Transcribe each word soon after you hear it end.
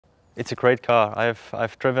It's a great car.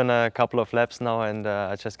 I've driven a couple of laps now, and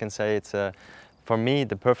I just can say it's for me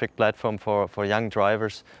the perfect platform for young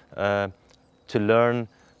drivers to learn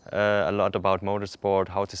a lot about motorsport,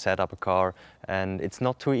 how to set up a car, and it's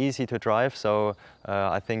not too easy to drive. So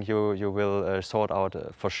I think you will sort out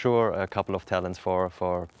for sure a couple of talents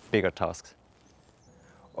for bigger tasks.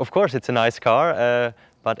 Of course, it's a nice car,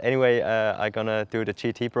 but anyway, I'm gonna do the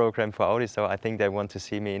GT program for Audi, so I think they want to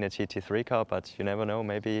see me in a GT3 car, but you never know,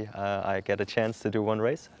 maybe I get a chance to do one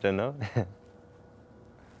race, I don't know.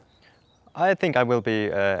 I think I will be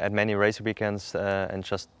at many race weekends and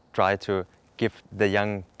just try to give the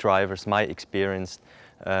young drivers my experience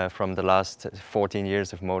from the last 14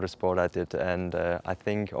 years of motorsport I did, and I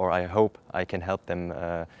think, or I hope, I can help them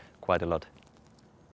quite a lot.